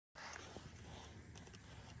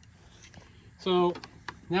So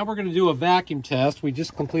now we're going to do a vacuum test. We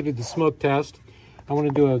just completed the smoke test. I want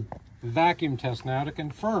to do a vacuum test now to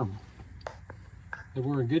confirm that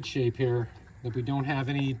we're in good shape here, that we don't have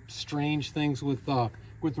any strange things with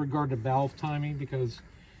regard to valve timing, because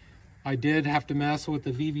I did have to mess with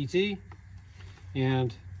the VVT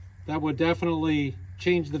and that would definitely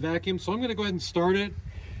change the vacuum. So I'm going to go ahead and start it,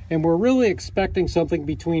 and we're really expecting something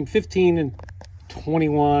between 15 and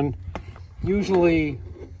 21. Usually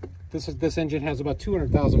this engine has about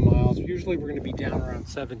 200,000 miles. Usually we're going to be down around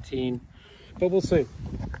 17, but we'll see.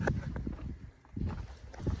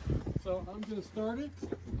 So I'm going to start it.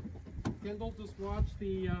 Kendall, just watch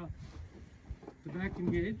the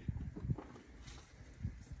vacuum gauge.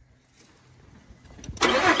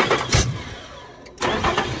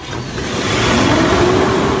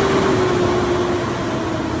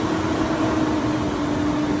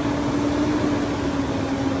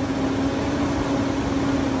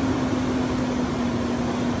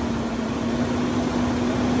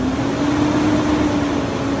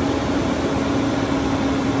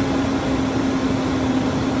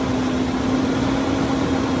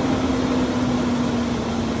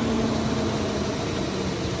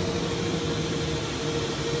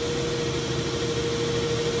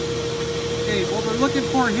 What we're looking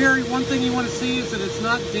for here, one thing you want to see is that it's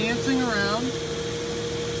not dancing around.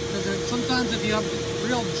 Because sometimes if you have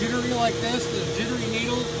real jittery like this, the jittery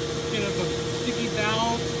needles, you have a sticky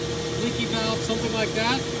valve, leaky valve, something like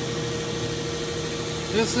that.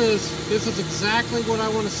 This is exactly what I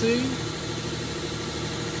want to see.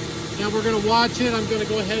 Now we're going to watch it. I'm going to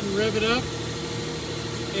go ahead and rev it up,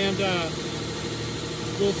 and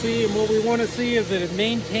we'll see. And what we want to see is that it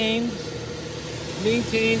maintains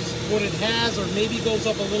what it has, or maybe goes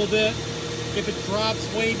up a little bit. If it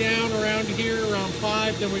drops way down around here, around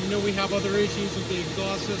 5, then we know we have other issues with the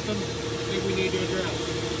exhaust system that we need to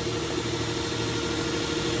address.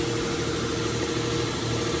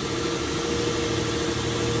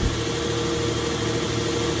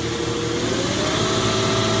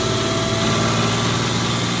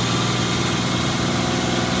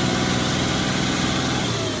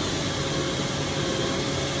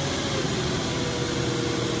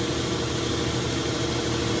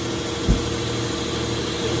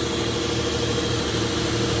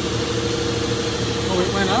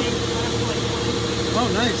 Went up? Oh,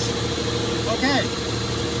 nice. Okay.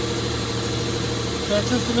 That's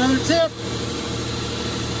just another tip.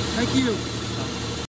 Thank you.